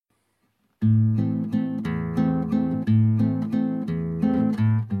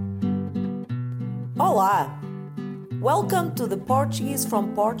Olá! Welcome to the Portuguese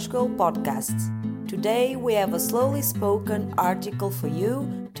from Portugal podcast. Today we have a slowly spoken article for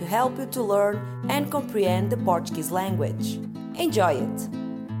you to help you to learn and comprehend the Portuguese language. Enjoy it!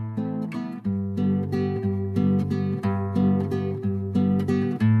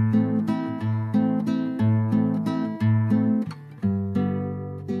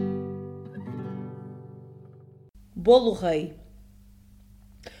 Bolo-rei.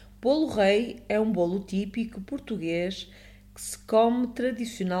 Bolo-rei é um bolo típico português que se come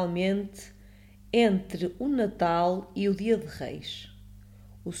tradicionalmente entre o Natal e o Dia de Reis.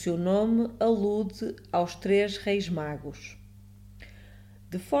 O seu nome alude aos 3 reis magos.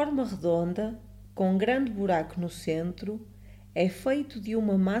 De forma redonda, com um grande buraco no centro, é feito de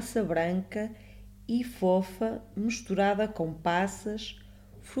uma massa branca e fofa misturada com passas,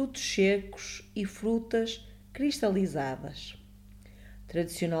 frutos secos e frutas cristalizadas.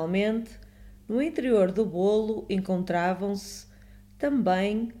 Tradicionalmente, no interior do bolo encontravam-se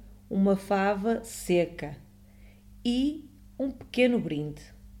também uma fava seca e um pequeno brinde,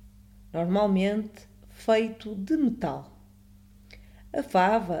 normalmente feito de metal. A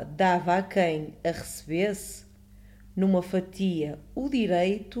fava dava a quem a recebesse, numa fatia, o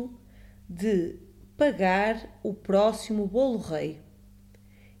direito de pagar o próximo bolo-rei,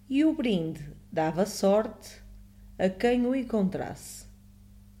 e o brinde dava sorte a quem o encontrasse.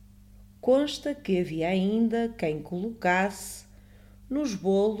 Consta que havia ainda quem colocasse nos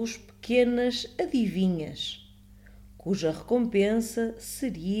bolos pequenas adivinhas, cuja recompensa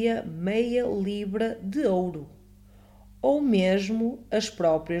seria meia libra de ouro, ou mesmo as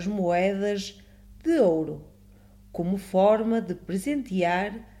próprias moedas de ouro, como forma de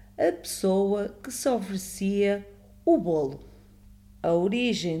presentear a pessoa que se oferecia o bolo. A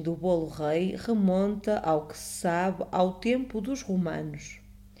origem do bolo-rei remonta, ao que se sabe, ao tempo dos romanos.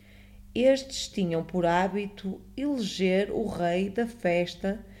 Estes tinham por hábito eleger o rei da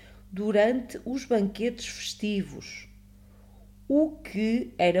festa durante os banquetes festivos, o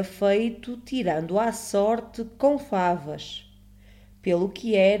que era feito tirando à sorte com favas, pelo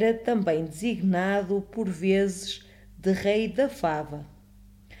que era também designado por vezes de rei da fava.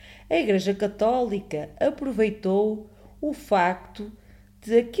 A Igreja Católica aproveitou o facto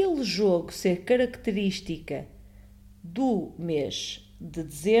de aquele jogo ser característica do mês de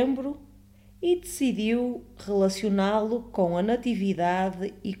dezembro e decidiu relacioná-lo com a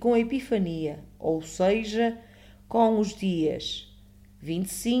Natividade e com a Epifania, ou seja, com os dias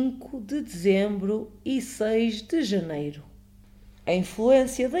 25 de dezembro e 6 de janeiro. A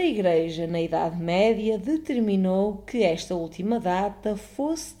influência da Igreja na Idade Média determinou que esta última data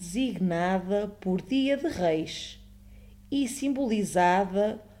fosse designada por Dia de Reis e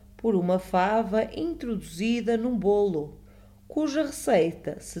simbolizada por uma fava introduzida num bolo, cuja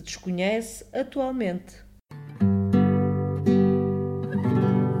receita se desconhece atualmente.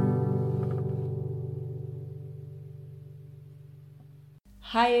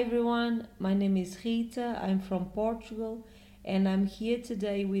 Hi everyone, my name is Rita, I'm from Portugal and I'm here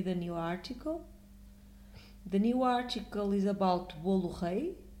today with a new article. The new article is about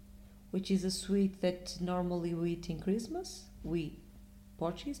Bolo-rei, which is a sweet that normally we eat in Christmas, we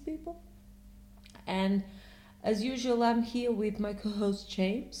Portuguese people. And as usual, I'm here with my co-host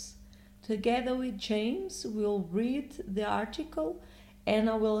James. Together with James, we'll read the article and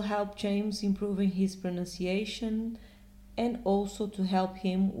I will help James improving his pronunciation and also to help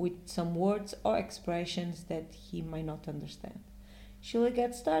him with some words or expressions that he might not understand. Shall we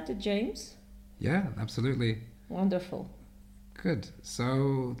get started, James? Yeah, absolutely. Wonderful. Good.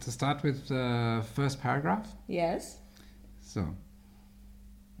 So, to start with the first paragraph. Yes. So,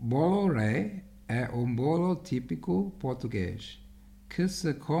 Bolo-rei é bolo típico português que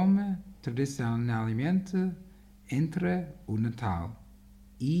se come tradicionalmente entre o Natal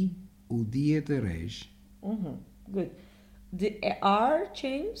e o Dia de Reis. Good. The R,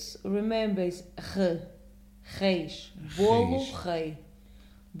 James, remember is reis. Bolo-rei.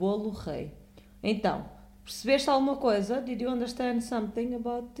 Bolo-rei. Então, percebeste alguma coisa? Did you understand something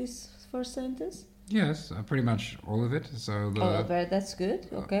about this first sentence? Yes, pretty much all of it. So All of it, that's good.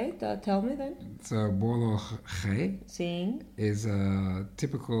 Okay, tell me then. So Bolo-rei Sim. is a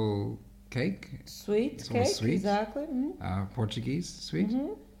typical cake. Sweet cake, sweet. Exactly. Portuguese sweet.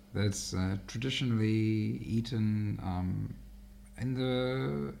 That's traditionally eaten in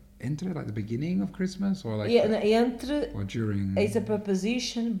the beginning of Christmas or like or during. It's a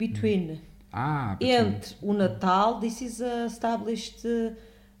preposition between. Between. Entre o Natal, this is a established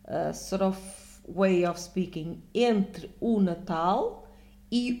sort of way of speaking. Entre o Natal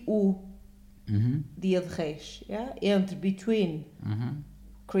e o Dia de Reis. Yeah? Between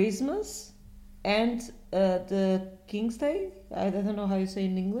Christmas and the King's Day. I don't know how you say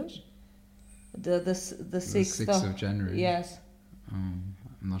in English. The 6th 6th of January. Yes. I'm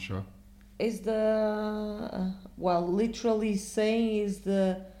not sure. Is the literally saying is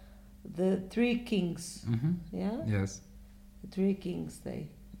the Three Kings. Mm-hmm. Yeah. Yes. The Three Kings Day.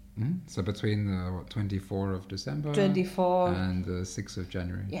 Mm-hmm. So between the 24th of December 24 and the 6th of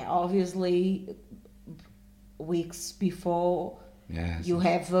January. Yeah, obviously weeks before. Yes. You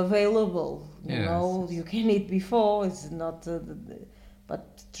have available. You Yes. know, you can eat before. It's not,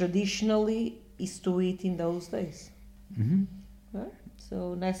 but traditionally is to eat in those days. Mm-hmm. Right?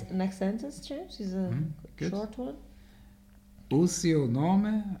 So next sentence, James, is a short one. O seu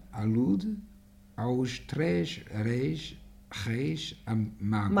nome alude aos três reis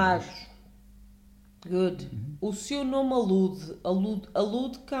magos. Good. Mm-hmm. O seu nome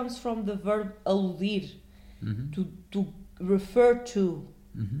allude comes from the verb aludir, Mm-hmm. to refer to.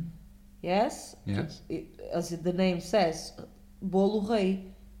 Mm-hmm. Yes? Yes. As the name says, Bolo-rei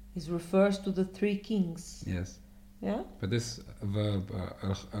refers to the three kings. Yes. Yeah? But this verb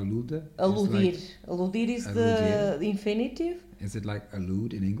allude. Alludir. Alludir is the alludir. infinitive. Is it like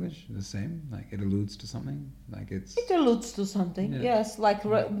allude in English? The same? Like it alludes to something? Like it's. It alludes to something. Yeah. Yes, like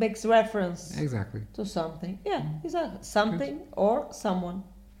makes reference Exactly. to something. Yeah, exactly. Something or someone.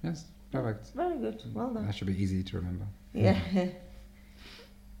 Yes. Perfect. Very good. Well done. That should be easy to remember. Yeah.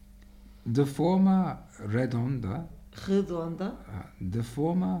 De forma redonda. Redonda. De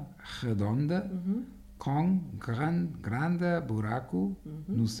forma redonda. Com grande buraco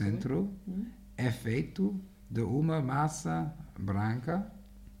no centro, é feito de uma massa branca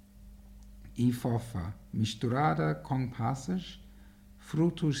e fofa, misturada com passas,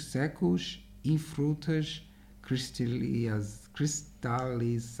 frutos secos e frutas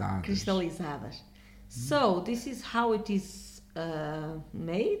cristalizadas. So this is how it is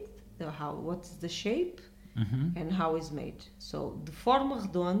made. What's the shape and how it's made. So de forma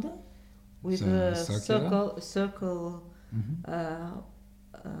redonda. With a circle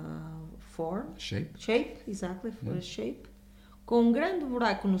form. Shape, exactly, for a shape. Com grande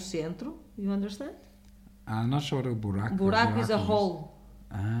buraco no centro, you understand? I'm not sure what buraco. Buraco is a hole.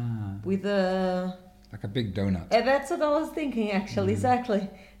 With a... Like a big donut. That's what I was thinking, actually, exactly.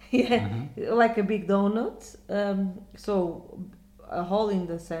 Yeah, like a big donut. So, a hole in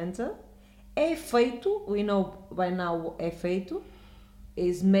the center. É feito, we know by now, é feito,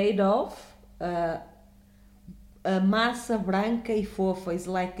 is made of a massa branca e fofa. Is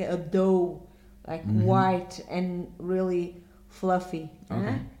like a dough, like white and really fluffy.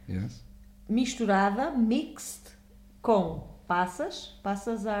 Okay. Yes. Misturada, mixed com passas.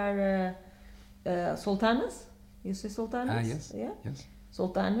 Passas are sultanas. You say sultanas? Yes. Yeah. Yes.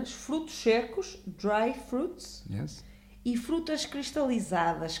 Sultanas, frutos secos, dry fruits. Yes. E frutas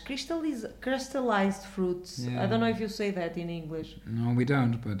cristalizadas, crystallized fruits. Yeah. I don't know if you say that in English. No, we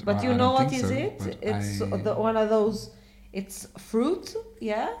don't. But you I know don't what think is so, it? It's one of those. It's fruit,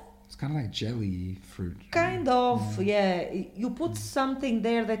 yeah. It's kind of like jelly fruit. Kind of, yeah. You put something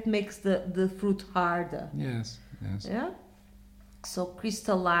there that makes the fruit harder. Yes. Yes. Yeah. So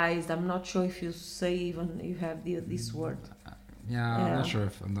crystallized. I'm not sure if you say even you have this word. Yeah, I'm not sure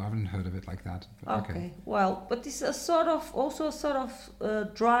if I haven't heard of it like that. But okay. Well, but it's also a sort of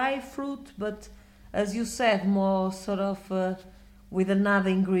dry fruit, but as you said, more sort of with another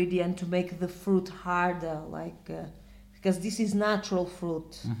ingredient to make the fruit harder, like because this is natural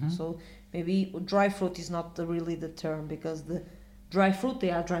fruit. So maybe dry fruit is not really the term, because the dry fruit, they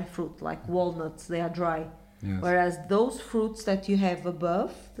are dry fruit, like walnuts, they are dry. Yes. Whereas those fruits that you have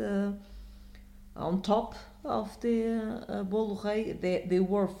above, on top of the Bolo-rei, they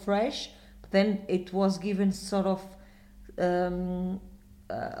were fresh, but then it was given sort of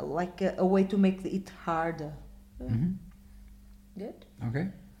like a way to make it harder. Good. Okay.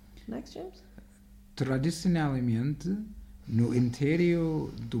 Next, James. Tradicionalmente, no interior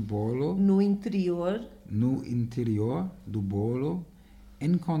do bolo, No interior do bolo,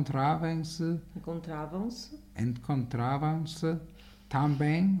 encontravam-se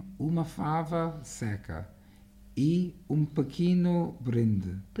também uma fava seca e pequeno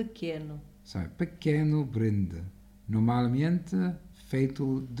brinde. Pequeno brinde, normalmente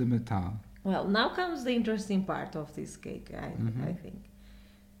feito de metal. Well, now comes the interesting part of this cake, I think.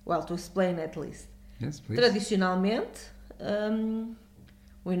 Well, to explain at least. Yes, please. Tradicionalmente,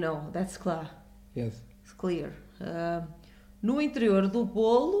 we know, that's clear. Yes. It's clear. No interior do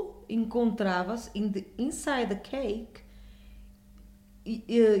bolo encontrava-se, inside the cake,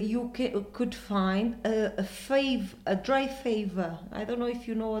 you could find a dry fava. I don't know if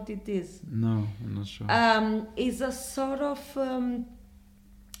you know what it is. No, I'm not sure. Is a sort of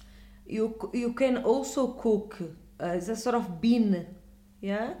You can also cook. It's a sort of bean,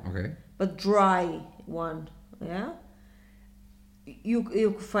 yeah, Okay. but dry one, yeah.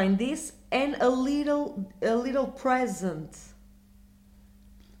 You find this and a little present.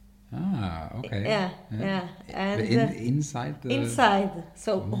 Okay. Yeah. And Inside the. inside.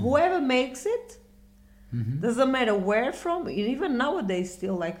 So whoever makes it, Mhm. doesn't matter where from, even nowadays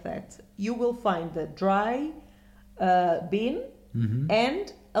still like that. You will find a dry bean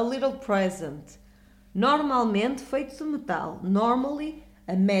and a little present. Normalmente feito de metal. Normally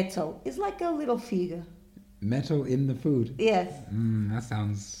a metal is like a little figure. Metal in the food. Yes. That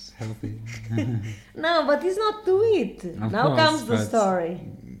sounds healthy. No, but it's not to eat. Of Now course, comes the but- story.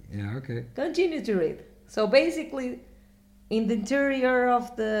 Yeah, okay. Continue to read. So basically, in the interior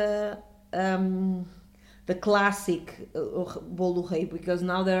of the classic Bolo-rei, because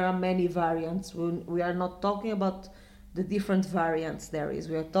now there are many variants. We are not talking about the different variants there is.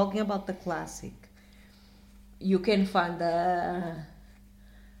 We are talking about the classic. You can find a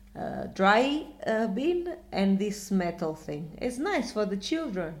dry bean and this metal thing. It's nice for the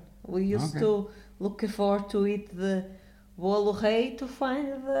children. We used Okay. to look forward to eat the Bolo-rei to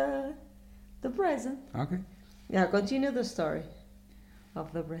find the present. Okay. Yeah, continue the story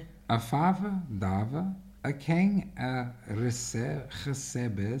of the bread. A fava dava a quem a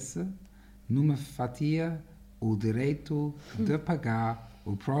recebesse numa fatia o direito de pagar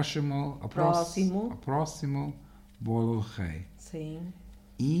o próximo bolo-rei. Sim.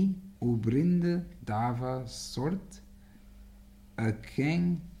 E o brinde dava sorte a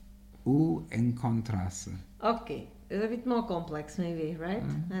quem o encontrasse. Okay, it's a bit more complex maybe, right?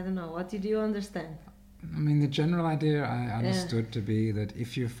 I don't know. What did you understand? I mean, the general idea I understood to be that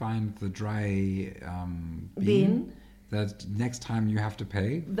if you find the dry bean, that next time you have to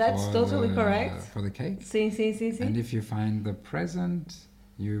pay. That's for totally the, correct. For the cake. Sim. And if you find the present,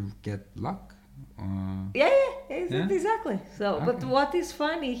 you get luck. Yeah, Yeah? exactly. So, but Okay. what is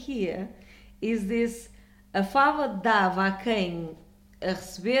funny here is this: a fava dava a quem a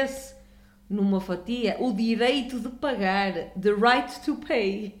recebesse numa fatia o direito de pagar, the right to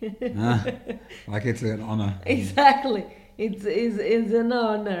pay. Like it's an honor. Exactly, it's an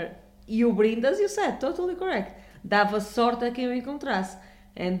honor. E o brinde, as you said, totally correct. Dava sorte a quem o encontrasse,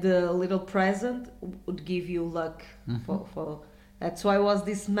 and the little present would give you luck. For that's why was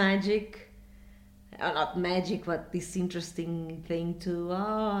this magic. Not magic, but this interesting thing to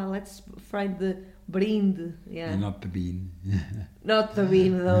let's find the brinde, yeah. And not the bean. Not the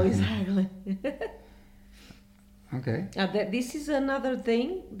bean though, exactly. Okay. This is another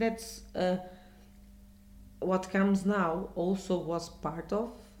thing that's what comes now. Also was part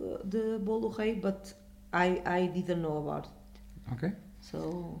of the Bolo-rei, but I didn't know about it. Okay.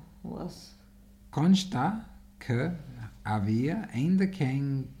 So was Consta que havia ainda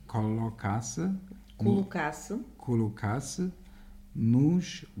quem colocasse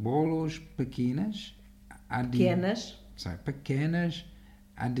nos bolos pequenas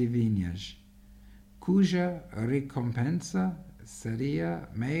adivinhas, cuja recompensa seria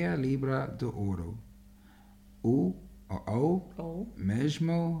meia libra de ouro, ou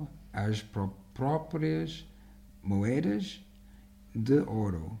mesmo as próprias moedas de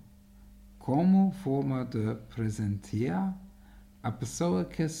ouro, como forma de presentear a pessoa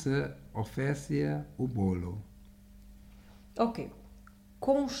que se oferecia o bolo. Okay.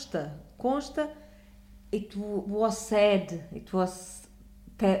 Consta. It was said. It was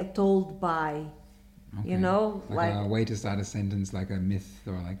told by. Okay. You know, like a way to start a sentence, like a myth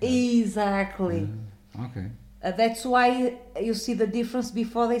or like that. Exactly. Okay. That's why you see the difference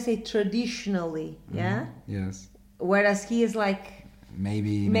before they say traditionally, yeah? Yes. Whereas he is like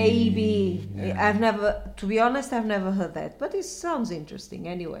Maybe. Yeah. To be honest, I've never heard that, but it sounds interesting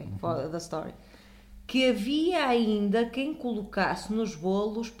anyway for the story. Que havia ainda quem colocasse nos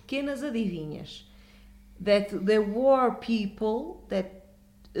bolos pequenas adivinhas. That there were people that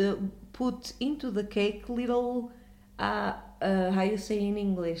put into the cake little, how you say in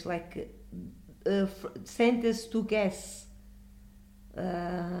English, like sentence to guess.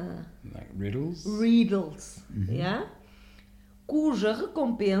 Like riddles? Riddles, yeah? Cuja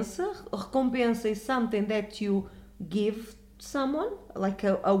recompensa is something that you give someone, like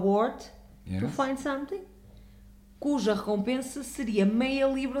a award to find something. Cuja recompensa seria meia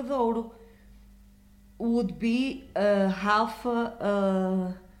libra de ouro. Would be half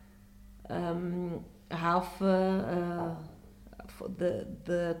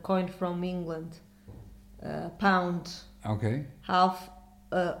the coin from England, pound. Okay. Half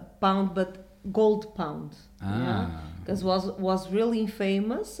pound, but gold pound. Because was really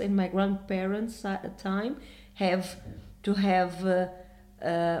famous in my grandparents' time. Have to have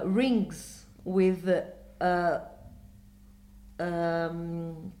rings with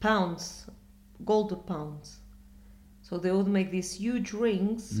pounds, gold pounds. So they would make these huge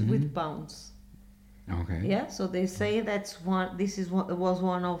rings with pounds. Okay. Yeah, so they say that's one. This is what was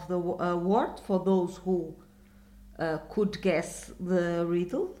one of the award for those who could guess the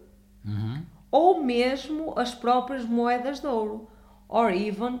riddle, ou mesmo as próprias moedas de ouro, or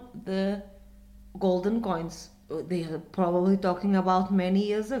even the golden coins. They are probably talking about many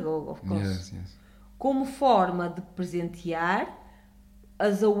years ago, of course. Yes. Como forma de presentear,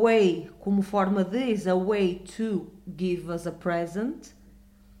 as a way, como forma de, is a way to give as a present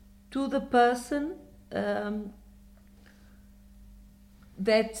to the person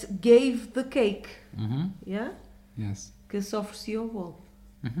that gave the cake. Yeah? Yes. Que se oferecia o bolo.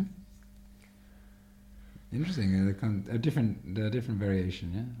 Interesting. A different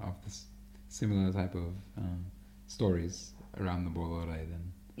variation, yeah, of this similar type of stories around the Bolo-rei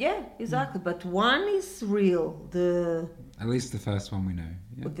then. Yeah, exactly. But one is real. At least the first one we know.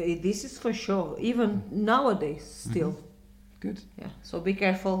 Yeah. This is for sure. Even nowadays, still. Good. Yeah. So be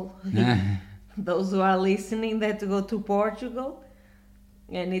careful. Those who are listening that go to Portugal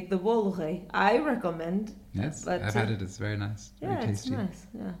and eat the Bolo-rei. I recommend. Yes, but, I've had it. It's very nice. Yeah, very tasty. it's nice.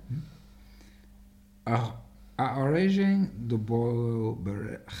 Yeah. A origem do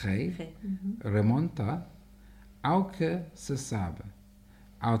Bolo-rei remonta ao que se sabe,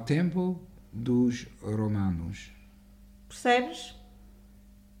 ao tempo dos romanos. Percebes?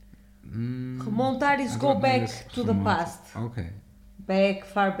 Remontar is go back to the past. Okay.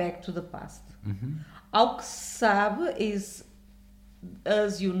 Far back to the past. Ao que se sabe is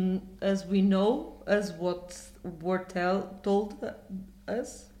as we know, as what were told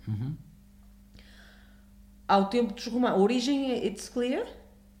us. Ao tempo dos romanos. Origem, it's clear?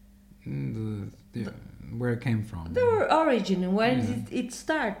 Where it came from. The origin, where it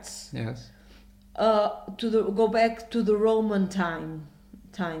starts. Yes. Go back to the Roman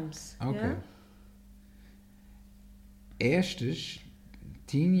times. Okay. Yeah? Estes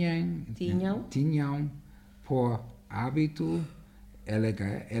tinham por hábito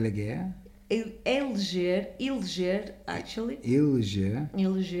eleger, actually.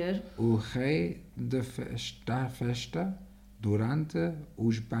 Eleger o rei da festa durante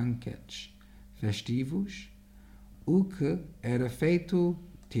os banquetes festivos, o que era feito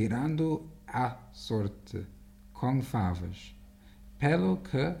tirando a sorte com favas, pelo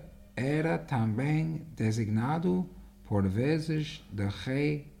que era também designado por vezes de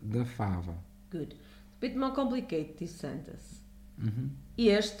rei da fava. Good. A bit more complicated, this sentence.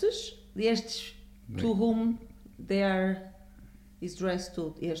 Estes to whom they are is dressed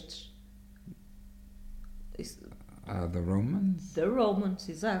to, estes. The Romans? The Romans,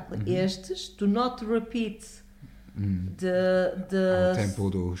 exactly. Estes, do not repeat the Ao tempo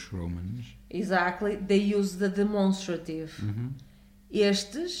dos Romans. Exactly, they use the demonstrative.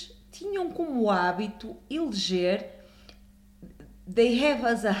 Estes tinham como hábito eleger, they have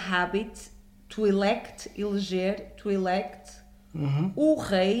as a habit to elect o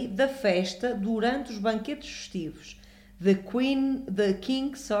rei da festa durante os banquetes festivos. The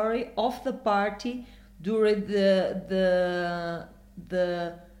king, of the party during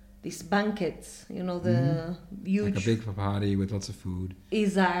these banquets, the huge... Like a big party with lots of food.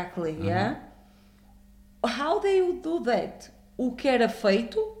 Exactly, yeah. How they would do that? O que era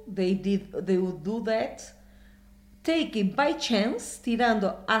feito, they would do that, taking by chance,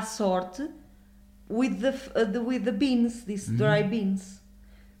 tirando à sorte, with the beans, these dry beans.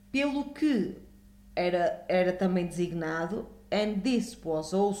 Pelo que era também designado, and this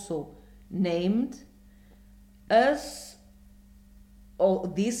was also named as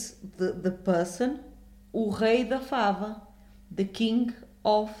the person, o rei da fava, the king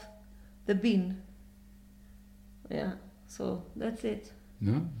of the bean. Yeah, so that's it.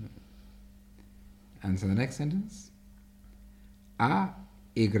 No? And so the next sentence. A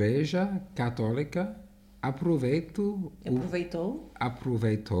Igreja Católica aproveitou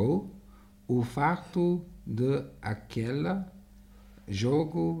o facto de aquele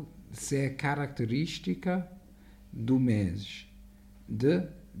jogo ser característica do mês de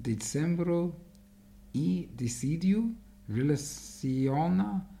dezembro e decidiu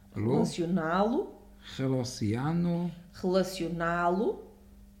relacioná-lo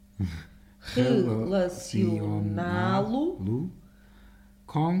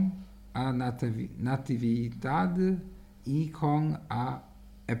com a natividade e com a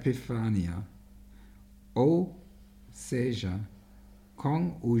Epifania, ou seja,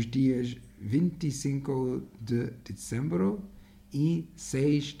 com os dias 25 de dezembro e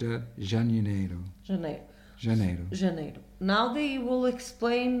 6 de janeiro. Janeiro. Now they will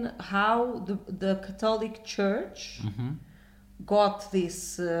explain how the Catholic Church got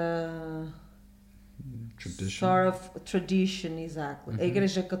this Tradition. sort of tradition, exactly. A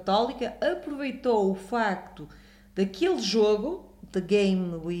Igreja Católica aproveitou o facto daquele jogo, the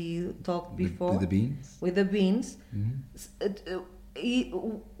game we talked before, With the beans. It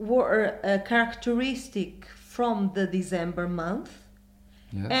were a characteristic from the December month,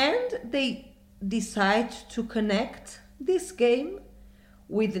 and they decide to connect this game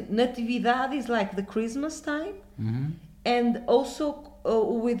with Natividades, like the Christmas time, and also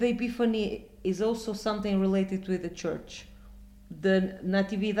with Epiphany is also something related with the church. The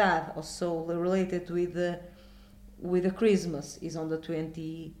Natividad, also related with the Christmas, is on the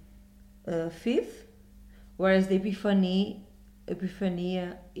 25th, whereas the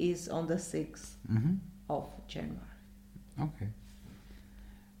Epifania is on the 6th of January. Ok.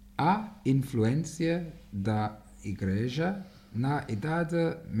 A influência da Igreja na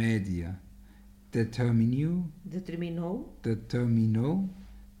Idade Média determinou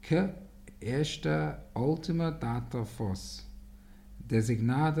que esta última data fosse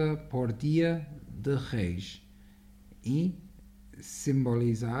designada por Dia de Reis e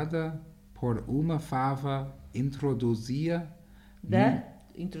simbolizada por uma fava introduzida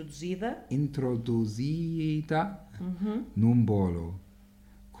num bolo,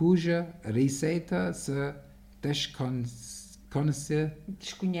 cuja receita se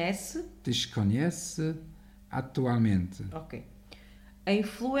desconhece atualmente. Ok. A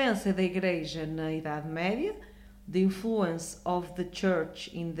influência da Igreja na Idade Média, the influence of the Church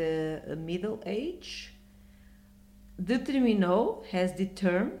in the Middle Age, has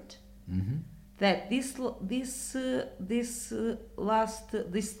determined that this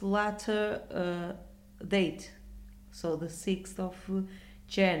latter date, so the 6th of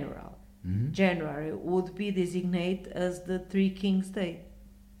January, would be designated as the Three Kings Day,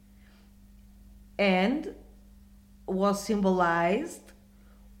 and was symbolized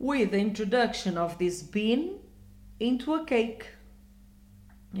with the introduction of this bean into a cake.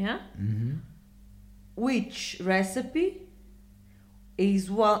 Which recipe is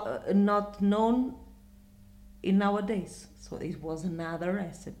not known in nowadays. So it was another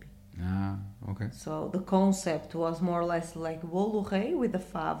recipe. Okay. So the concept was more or less like Bolo-rei with the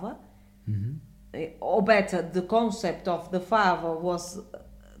fava. Or better, the concept of the fava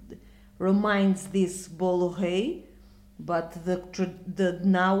reminds this Bolo-rei, but the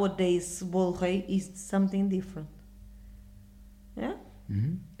nowadays Bolo-rei is something different. Yeah?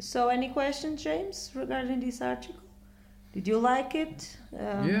 So any questions, James, regarding this article? Did you like it?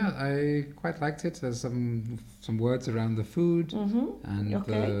 Yeah, I quite liked it. There's some words around the food and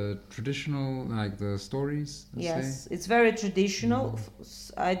the traditional, like the stories. Yes, it's very traditional.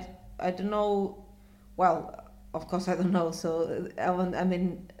 I don't know. Well, of course I don't know. So I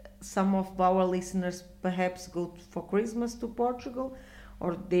mean, some of our listeners perhaps go for Christmas to Portugal,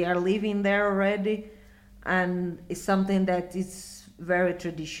 or they are living there already, and it's something that is very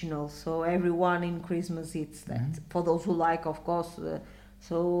traditional. So everyone in Christmas eats that. For those who like, of course.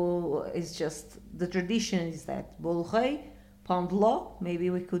 So it's just the tradition is that Bolo-rei, pão de ló. Maybe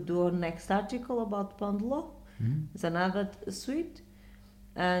we could do a next article about pão de ló. It's another sweet.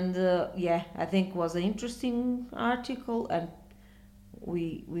 And I think it was an interesting article, and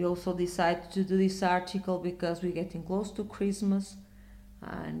we also decided to do this article because we're getting close to Christmas,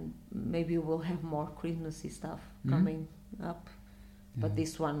 and maybe we'll have more Christmassy stuff coming up. But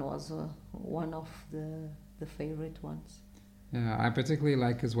this one was one of the favorite ones. Yeah, I particularly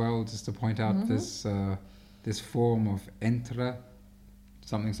like as well, just to point out this form of entra,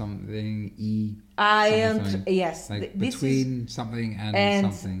 something e. Yes, like between something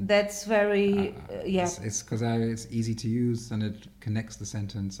and something. That's very It's because it's easy to use and it connects the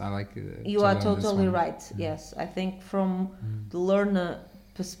sentence. I like it. You are totally right. Yes, I think from the learner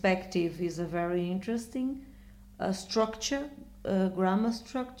perspective is a very interesting structure. Grammar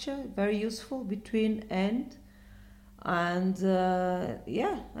structure, very useful between and and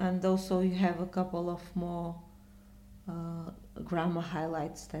also you have a couple of more grammar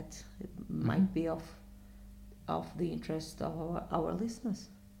highlights that might be of the interest of our listeners.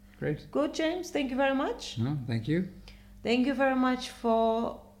 Great. Good, James. Thank you very much. No, thank you. Thank you very much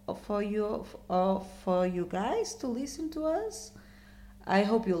for you guys to listen to us. I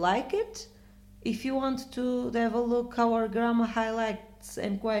hope you like it. If you want to have a look at our grammar highlights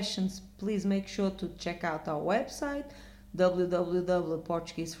and questions, please make sure to check out our website,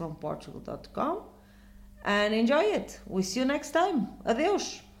 www.portuguesefromportugal.com, and enjoy it. We'll see you next time.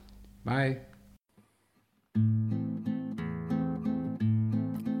 Adeus. Bye.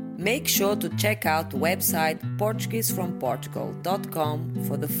 Make sure to check out the website PortugueseFromPortugal.com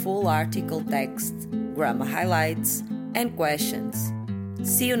for the full article text, grammar highlights, and questions.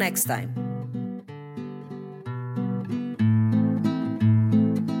 See you next time.